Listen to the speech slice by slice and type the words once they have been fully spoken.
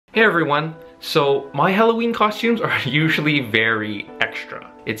Hey everyone! So my Halloween costumes are usually very extra.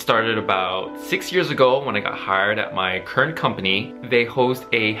 It started about 6 years ago when I got hired at my current company. They host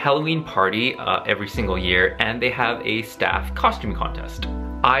a Halloween party every single year, and they have a staff costume contest.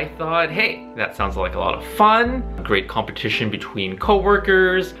 I thought, hey, that sounds like a lot of fun, a great competition between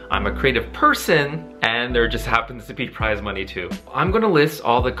coworkers, I'm a creative person, and there just happens to be prize money too. I'm gonna list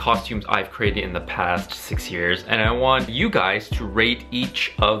all the costumes I've created in the past 6 years, and I want you guys to rate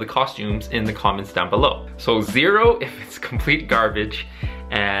each of the costumes in the comments down below. So 0 if it's complete garbage,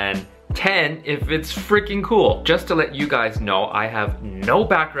 and 10 if it's freaking cool. Just to let you guys know, I have no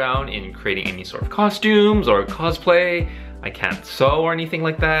background in creating any sort of costumes or cosplay. I can't sew or anything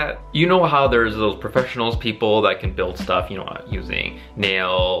like that. You know how there's those professionals, people that can build stuff, you know, using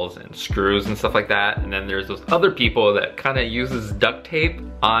nails and screws and stuff like that. And then there's those other people that kind of uses duct tape.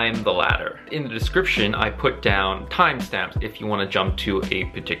 I'm the latter. In the description, I put down timestamps if you want to jump to a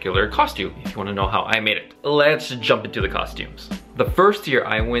particular costume, if you want to know how I made it. Let's jump into the costumes. The first year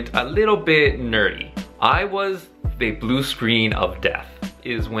I went a little bit nerdy. I was the blue screen of death.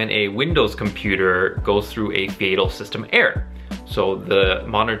 Is when a Windows computer goes through a fatal system error. So the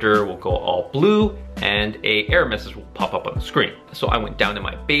monitor will go all blue and a error message will pop up on the screen. So I went down to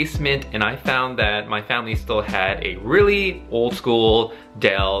my basement and I found that my family still had a really old school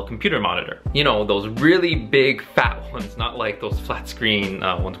Dell computer monitor. You know, those really big fat ones, not like those flat screen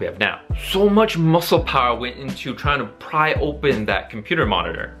ones we have now. So much muscle power went into trying to pry open that computer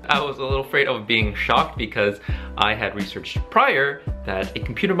monitor. I was a little afraid of being shocked because I had researched prior that a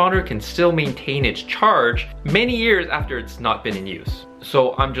computer monitor can still maintain its charge many years after it's not been in use.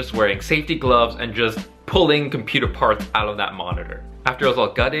 So I'm just wearing safety gloves and just pulling computer parts out of that monitor. After it was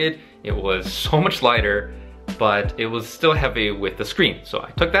all gutted, it was so much lighter, but it was still heavy with the screen. So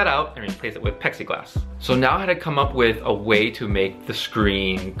I took that out and replaced it with plexiglass. So now I had to come up with a way to make the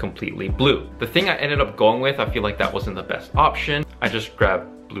screen completely blue. The thing I ended up going with, I feel like that wasn't the best option. I just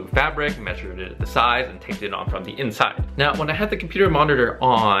grabbed blue fabric, measured it the size, and taped it on from the inside. Now, when I had the computer monitor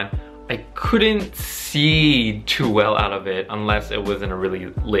on, I couldn't see too well out of it unless it was in a really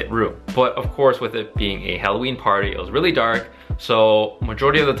lit room. But of course, with it being a Halloween party, it was really dark, so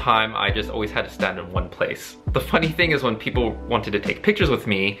majority of the time I just always had to stand in one place. The funny thing is when people wanted to take pictures with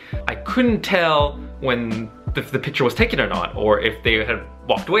me, I couldn't tell when if the picture was taken or not, or if they had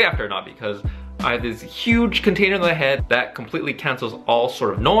walked away after or not, because I have this huge container in the head that completely cancels all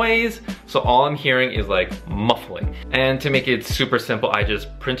sort of noise, so all I'm hearing is like muffling. And to make it super simple, I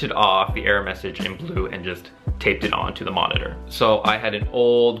just printed off the error message in blue and just taped it onto the monitor. So I had an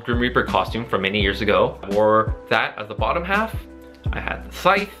old Grim Reaper costume from many years ago. I wore that as the bottom half. I had the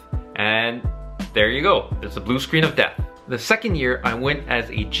scythe, and there you go. There's a blue screen of death. The second year, I went as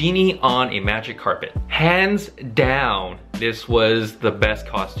a genie on a magic carpet. Hands down, this was the best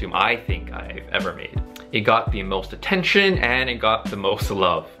costume I think I've ever made. It got the most attention and it got the most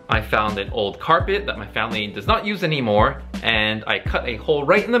love. I found an old carpet that my family does not use anymore, and I cut a hole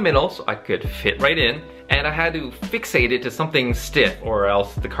right in the middle so I could fit right in, and I had to fixate it to something stiff or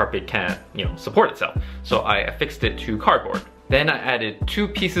else the carpet can't, you know, support itself. So I affixed it to cardboard. Then I added 2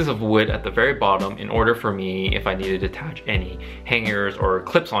 pieces of wood at the very bottom in order for me if I needed to attach any hangers or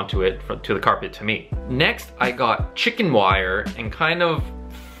clips onto it to the carpet to me. Next, I got chicken wire and kind of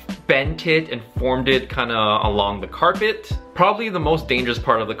bent it and formed it kind of along the carpet. Probably the most dangerous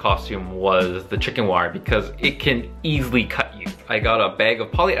part of the costume was the chicken wire because it can easily cut you. I got a bag of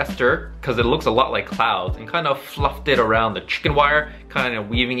polyester because it looks a lot like clouds and kind of fluffed it around the chicken wire, kind of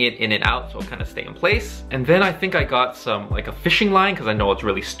weaving it in and out so it kind of stay in place. And then I think I got some like a fishing line because I know it's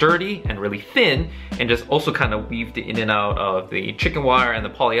really sturdy and really thin, and just also kind of weaved it in and out of the chicken wire and the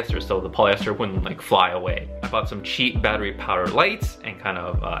polyester so the polyester wouldn't like fly away. I bought some cheap battery powered lights and kind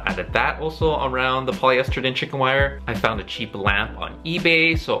of added that also around the polyester and chicken wire. I found a cheap lamp on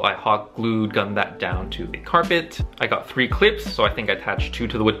eBay, so I hot glued, gunned that down to the carpet. I got 3 clips, so I think I attached 2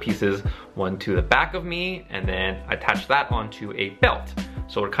 to the wood pieces, 1 to the back of me, and then I attached that onto a belt,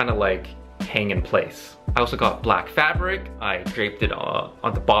 so it kind of like hang in place. I also got black fabric. I draped it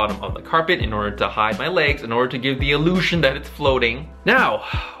on the bottom of the carpet in order to hide my legs, in order to give the illusion that it's floating. Now,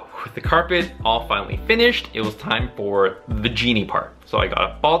 with the carpet all finally finished, it was time for the genie part. So I got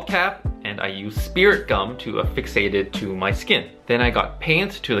a bald cap and I used spirit gum to affixate it to my skin. Then I got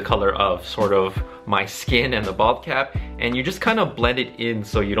paint to the color of sort of my skin and the bald cap, and you just kind of blend it in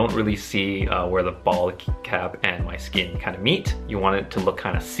so you don't really see where the bald cap and my skin kind of meet. You want it to look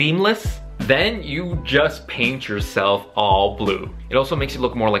kind of seamless. Then you just paint yourself all blue. It also makes you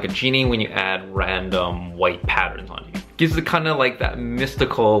look more like a genie when you add random white patterns on you. Gives it kind of like that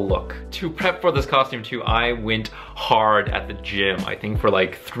mystical look. To prep for this costume too, I went hard at the gym, I think for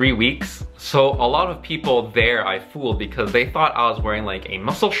like 3 weeks. So a lot of people there I fooled because they thought I was wearing like a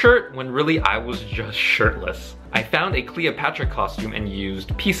muscle shirt when really I was just shirtless. I found a Cleopatra costume and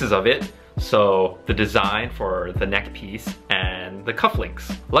used pieces of it. So the design for the neck piece and the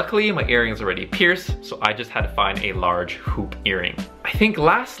cufflinks. Luckily my earrings already pierced, so I just had to find a large hoop earring. I think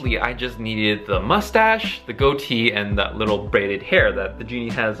lastly I just needed the mustache, the goatee, and that little braided hair that the genie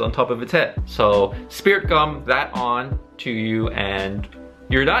has on top of its head. So spirit gum that on to you and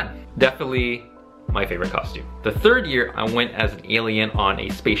you're done. Definitely my favorite costume. The third year I went as an alien on a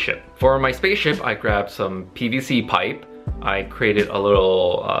spaceship. For my spaceship I grabbed some PVC pipe. I created a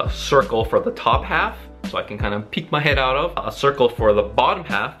little circle for the top half so I can kind of peek my head out of, a circle for the bottom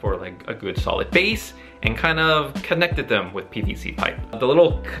half for like a good solid base, and kind of connected them with PVC pipe. The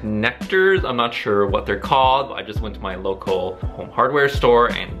little connectors, I'm not sure what they're called, but I just went to my local home hardware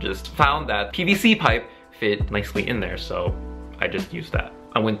store and just found that PVC pipe fit nicely in there, so I just used that.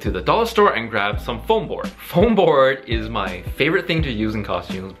 I went to the dollar store and grabbed some foam board. Foam board is my favorite thing to use in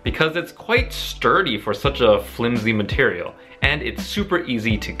costumes because it's quite sturdy for such a flimsy material and it's super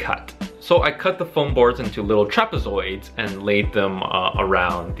easy to cut. So I cut the foam boards into little trapezoids and laid them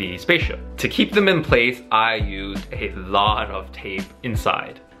around the spaceship. To keep them in place, I used a lot of tape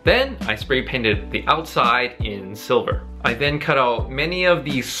inside. Then I spray painted the outside in silver. I then cut out many of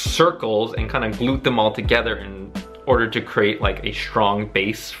these circles and kind of glued them all together in order to create like a strong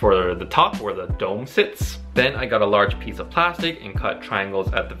base for the top where the dome sits. Then I got a large piece of plastic and cut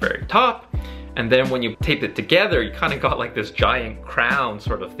triangles at the very top. And then when you tape it together, you kind of got like this giant crown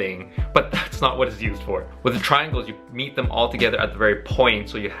sort of thing, but that's not what it's used for. With the triangles, you meet them all together at the very point,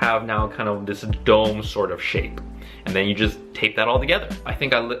 so you have now kind of this dome sort of shape. And then you just tape that all together. I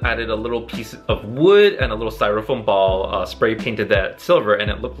think I added a little piece of wood and a little styrofoam ball, spray painted that silver, and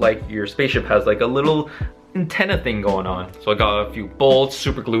it looked like your spaceship has like a little antenna thing going on. So I got a few bolts,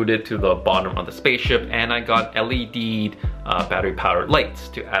 super glued it to the bottom of the spaceship, and I got LED battery powered lights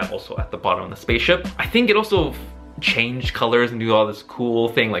to add also at the bottom of the spaceship. I think it also changed colors and do all this cool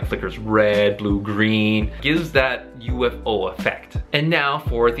thing like flickers red, blue, green, gives that UFO effect. And now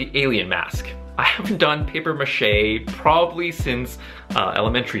for the alien mask. I haven't done paper mache probably since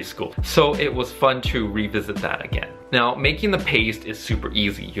elementary school, so it was fun to revisit that again. Now making the paste is super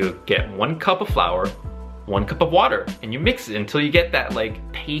easy. You get 1 cup of flour, 1 cup of water, and you mix it until you get that like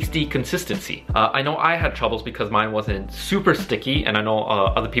pasty consistency. I know I had troubles because mine wasn't super sticky, and I know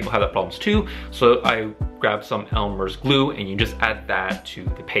other people have that problems too, so I grabbed some Elmer's glue and you just add that to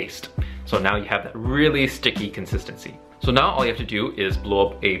the paste. So now you have that really sticky consistency. So now all you have to do is blow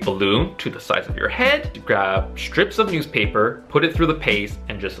up a balloon to the size of your head, grab strips of newspaper, put it through the paste,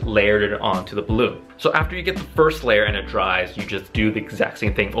 and just layer it onto the balloon. So after you get the first layer and it dries, you just do the exact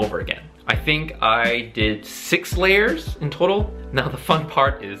same thing over again. I think I did 6 layers in total. Now the fun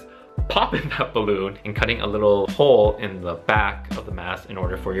part is popping that balloon and cutting a little hole in the back of the mask in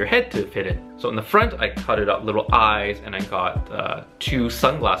order for your head to fit in. So in the front, I cut it out little eyes and I got 2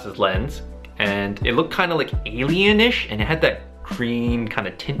 sunglasses lens. And it looked kind of like alien-ish, and it had that green kind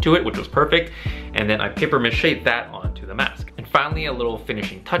of tint to it, which was perfect. And then I paper mache that onto the mask. And finally, a little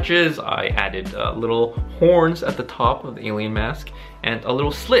finishing touches. I added little horns at the top of the alien mask and a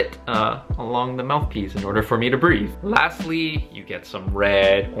little slit along the mouthpiece in order for me to breathe. Lastly, you get some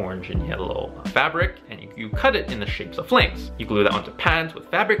red, orange, and yellow fabric, and you cut it in the shapes of flames. You glue that onto pants with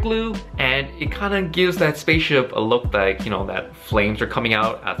fabric glue, and it kind of gives that spaceship a look like, you know, that flames are coming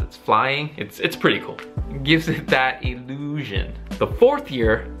out as it's flying. It's pretty cool. It gives it that illusion. The 4th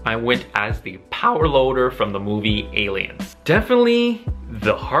year, I went as the power loader from the movie Aliens. Definitely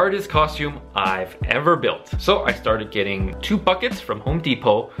the hardest costume I've ever built. So I started getting 2 buckets from Home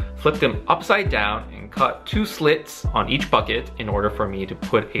Depot, flipped them upside down, and cut 2 slits on each bucket in order for me to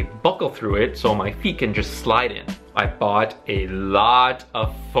put a buckle through it so my feet can just slide in. I bought a lot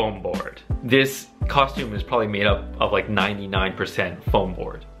of foam board. This costume is probably made up of like 99% foam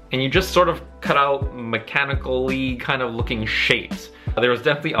board. And you just sort of cut out mechanically kind of looking shapes. There was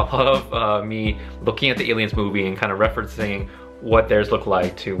definitely a lot of me looking at the Aliens movie and kind of referencing what theirs look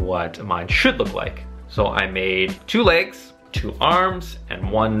like to what mine should look like. So I made 2 legs, 2 arms, and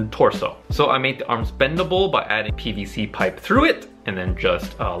 1 torso. So I made the arms bendable by adding PVC pipe through it and then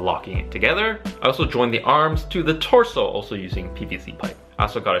just locking it together. I also joined the arms to the torso also using PVC pipe. I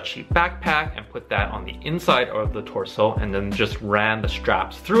also got a cheap backpack and put that on the inside of the torso and then just ran the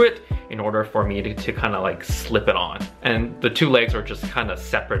straps through it in order for me to kind of like slip it on. And the two legs are just kind of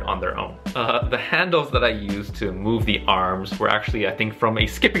separate on their own. The handles that I used to move the arms were actually, I think, from a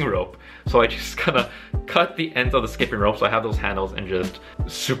skipping rope. So I just kind of cut the ends of the skipping rope, so I have those handles, and just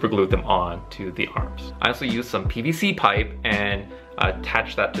super glued them on to the arms. I also used some PVC pipe and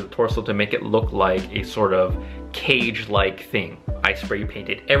attached that to the torso to make it look like a sort of cage-like thing. I spray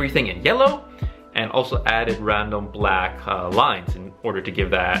painted everything in yellow and also added random black lines in order to give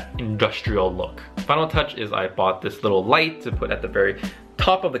that industrial look. Final touch is I bought this little light to put at the very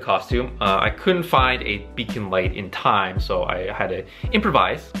top of the costume. I couldn't find a beacon light in time, so I had to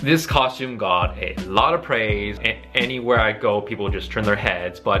improvise. This costume got a lot of praise. Anywhere I go, people just turn their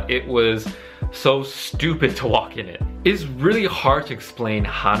heads, but it was so stupid to walk in it. It's really hard to explain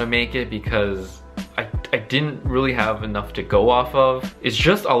how to make it because I didn't really have enough to go off of. It's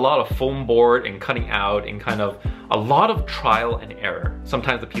just a lot of foam board and cutting out and kind of a lot of trial and error.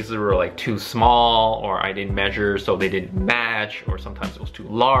 Sometimes the pieces were like too small, or I didn't measure so they didn't match, or sometimes it was too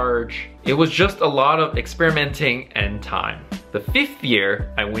large. It was just a lot of experimenting and time. The 5th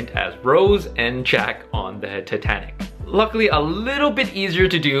year, I went as Rose and Jack on the Titanic. Luckily, a little bit easier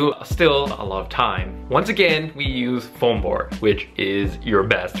to do, still a lot of time. Once again, we use foam board, which is your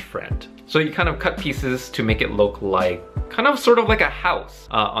best friend. So you kind of cut pieces to make it look like, kind of sort of like a house.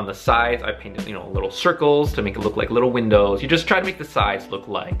 On the sides, I painted, little circles to make it look like little windows. You just try to make the sides look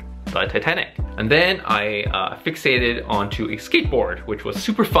like the Titanic. And then I fixated onto a skateboard, which was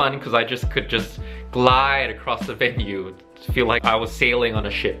super fun because I could just glide across the venue to feel like I was sailing on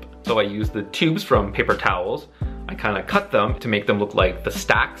a ship. So I used the tubes from paper towels. I kind of cut them to make them look like the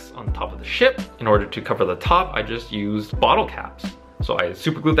stacks on top of the ship. In order to cover the top, I just used bottle caps. So I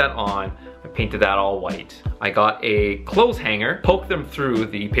super glued that on, I painted that all white. I got a clothes hanger, poked them through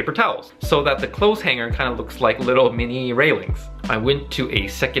the paper towels so that the clothes hanger kind of looks like little mini railings. I went to a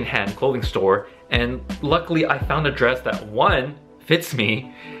secondhand clothing store, and luckily I found a dress that 1, fits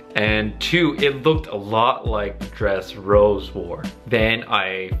me, and 2, it looked a lot like the dress Rose wore. Then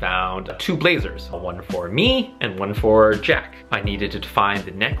I found 2 blazers, one for me and one for Jack. I needed to find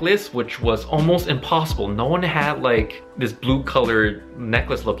the necklace, which was almost impossible. No one had like this blue colored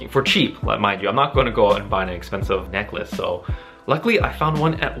necklace looking for cheap. Mind you, I'm not going to go out and buy an expensive necklace. So luckily I found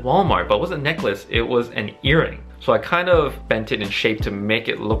one at Walmart, but it wasn't a necklace, it was an earring. So I kind of bent it in shape to make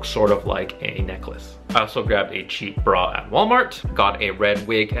it look sort of like a necklace. I also grabbed a cheap bra at Walmart, got a red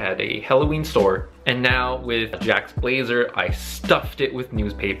wig at a Halloween store, and now with Jack's blazer, I stuffed it with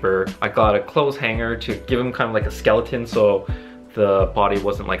newspaper. I got a clothes hanger to give him kind of like a skeleton so the body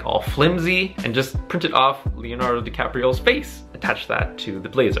wasn't like all flimsy, and just printed off Leonardo DiCaprio's face. Attached that to the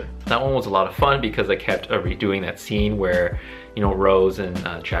blazer. That one was a lot of fun because I kept redoing that scene where, Rose and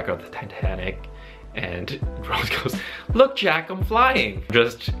Jack are at the Titanic, and Rose goes, "Look, Jack, I'm flying."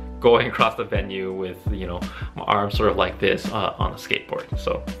 Just going across the venue with, my arms sort of like this on a skateboard.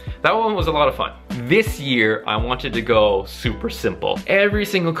 So that one was a lot of fun. This year, I wanted to go super simple. Every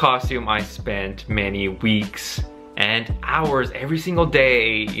single costume I spent many weeks and hours every single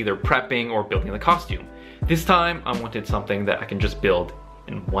day either prepping or building the costume. This time, I wanted something that I can just build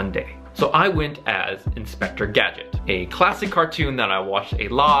in one day. So I went as Inspector Gadget, a classic cartoon that I watched a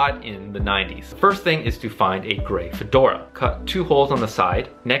lot in the 90s. The first thing is to find a gray fedora. Cut 2 holes on the side.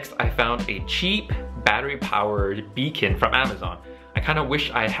 Next, I found a cheap battery-powered beacon from Amazon. I kind of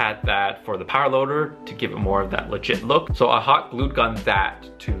wish I had that for the power loader to give it more of that legit look. So I hot glued gunned that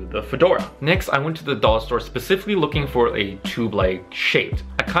to the fedora. Next, I went to the dollar store specifically looking for a tube-like shaped.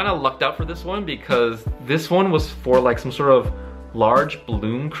 I kind of lucked out for this one because this one was for like some sort of large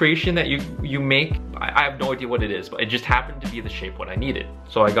balloon creation that you make. I have no idea what it is, but it just happened to be the shape what I needed.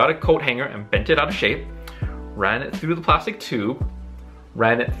 So I got a coat hanger and bent it out of shape, ran it through the plastic tube,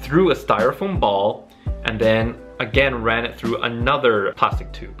 ran it through a styrofoam ball, and then again ran it through another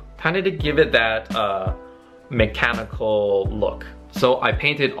plastic tube. Kind of to give it that mechanical look. So I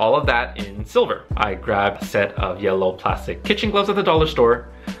painted all of that in silver. I grabbed a set of yellow plastic kitchen gloves at the dollar store.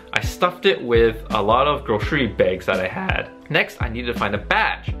 I stuffed it with a lot of grocery bags that I had. Next, I needed to find a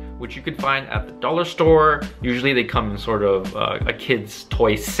badge, which you could find at the dollar store. Usually they come in sort of a kid's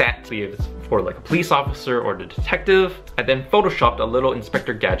toy set, if it's for like a police officer or the detective. I then photoshopped a little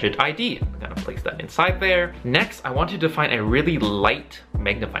Inspector Gadget ID. I'm gonna place that inside there. Next, I wanted to find a really light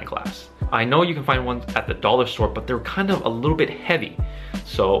magnifying glass. I know you can find ones at the dollar store, but they're kind of a little bit heavy.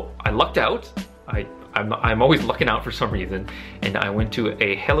 So I lucked out. I'm always lucking out for some reason, and I went to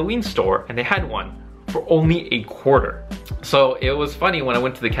a Halloween store and they had one for only $0.25. So it was funny when I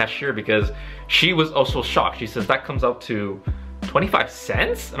went to the cashier because she was also shocked. She says that comes out to 25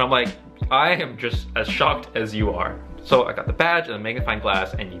 cents? And I'm like, I am just as shocked as you are. So I got the badge and a magnifying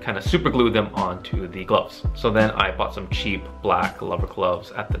glass, and you kind of super glue them onto the gloves. So then I bought some cheap black rubber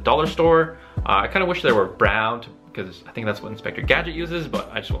gloves at the dollar store. I kind of wish they were brown because I think that's what Inspector Gadget uses, but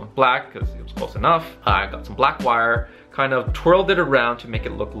I just went with black because it was close enough. I got some black wire, kind of twirled it around to make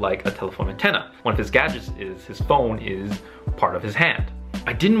it look like a telephone antenna. One of his gadgets is his phone is part of his hand.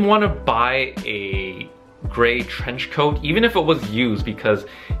 I didn't want to buy a gray trench coat, even if it was used, because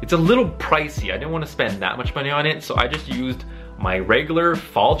it's a little pricey. I didn't want to spend that much money on it, so I just used my regular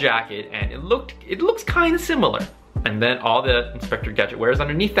fall jacket, and it looks kind of similar. And then all the Inspector Gadget wears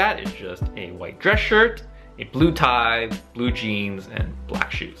underneath that is just a white dress shirt, a blue tie, blue jeans, and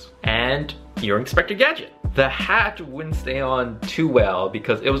black shoes. And you're Inspector Gadget. The hat wouldn't stay on too well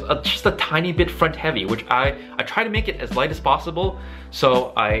because it was just a tiny bit front heavy, which I tried to make it as light as possible.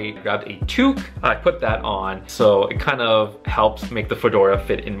 So I grabbed a toque, I put that on, so it kind of helps make the fedora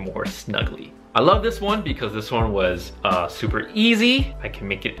fit in more snugly. I love this one because this one was super easy. I can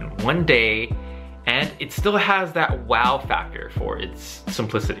make it in one day, and it still has that wow factor for its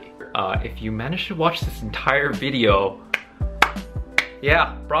simplicity. If you managed to watch this entire video,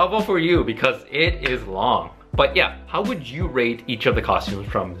 yeah, bravo for you, because it is long. But yeah, how would you rate each of the costumes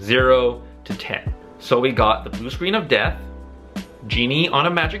from 0 to 10? So we got the blue screen of death, Genie on a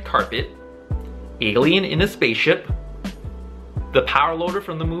magic carpet, alien in a spaceship, the power loader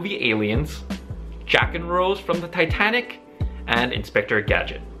from the movie Aliens, Jack and Rose from the Titanic, and Inspector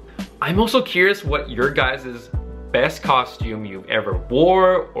Gadget. I'm also curious what your guys' best costume you've ever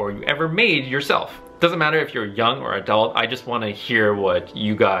wore or you ever made yourself. Doesn't matter if you're young or adult, I just want to hear what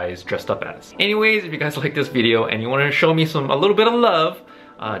you guys dressed up as. Anyways, if you guys like this video and you want to show me a little bit of love,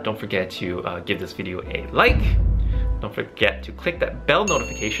 don't forget to give this video a like. Don't forget to click that bell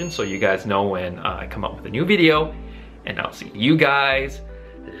notification so you guys know when I come up with a new video. And I'll see you guys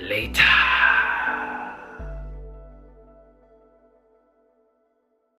later.